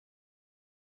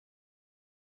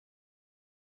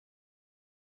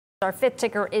Our fifth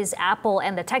ticker is Apple,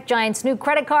 and the tech giant's new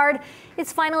credit card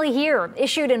is finally here.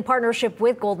 Issued in partnership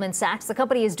with Goldman Sachs, the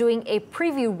company is doing a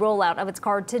preview rollout of its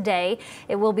card today.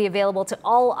 It will be available to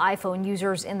all iPhone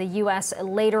users in the U.S.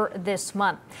 later this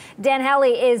month. Dan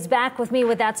Howley is back with me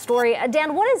with that story.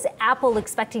 Dan, what is Apple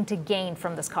expecting to gain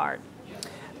from this card?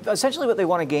 Essentially what they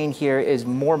want to gain here is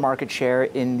more market share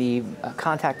in the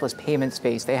contactless payment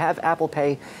space. They have Apple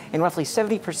Pay in roughly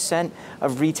 70%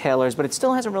 of retailers, but it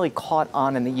still hasn't really caught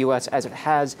on in the US as it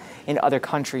has in other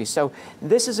countries. So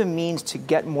this is a means to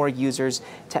get more users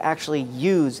to actually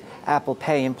use Apple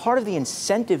Pay. And part of the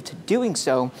incentive to doing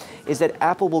so is that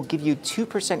Apple will give you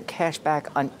 2% cash back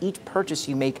on each purchase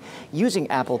you make using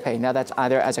Apple Pay. Now that's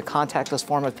either as a contactless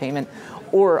form of payment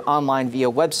or online via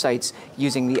websites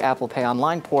using the Apple Pay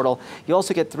online portal. You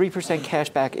also get 3% cash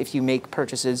back if you make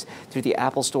purchases through the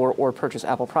Apple Store or purchase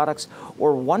Apple products,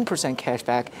 or 1% cash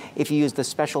back if you use the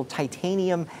special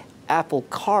titanium Apple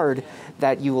card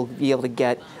that you will be able to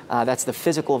get. That's the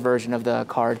physical version of the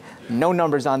card. No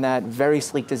numbers on that, very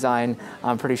sleek design.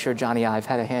 I'm pretty sure Johnny Ive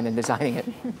had a hand in designing it.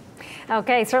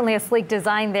 Okay, certainly a sleek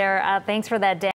design there. Thanks for that, Dan.